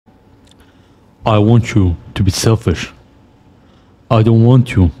I want you to be selfish. I don't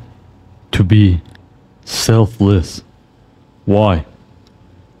want you to be selfless. Why?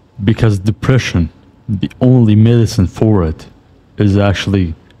 Because depression, the only medicine for it is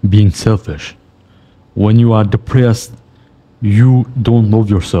actually being selfish. When you are depressed, you don't love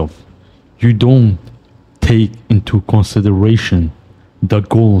yourself. You don't take into consideration the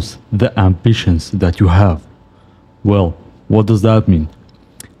goals, the ambitions that you have. Well, what does that mean?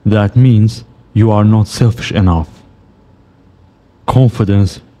 That means you are not selfish enough.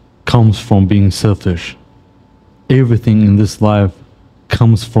 Confidence comes from being selfish. Everything in this life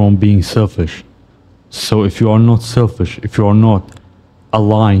comes from being selfish. So if you are not selfish, if you are not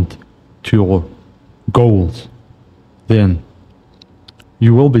aligned to your goals, then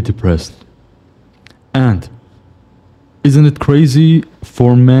you will be depressed. And isn't it crazy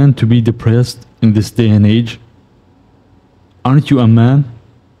for men to be depressed in this day and age? Aren't you a man?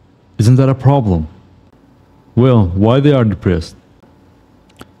 Isn't that a problem? Well, why they are depressed?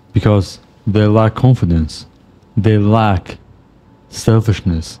 Because they lack confidence. They lack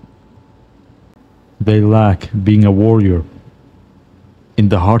selfishness. They lack being a warrior in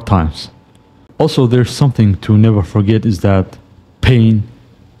the hard times. Also, there's something to never forget is that pain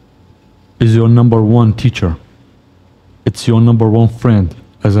is your number one teacher. It's your number one friend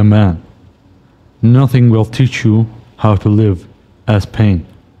as a man. Nothing will teach you how to live as pain.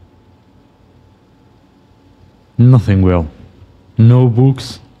 Nothing will. No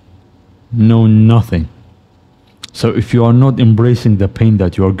books, no nothing. So if you are not embracing the pain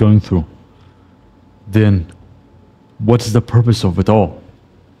that you are going through, then what's the purpose of it all?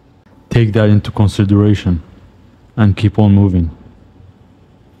 Take that into consideration and keep on moving.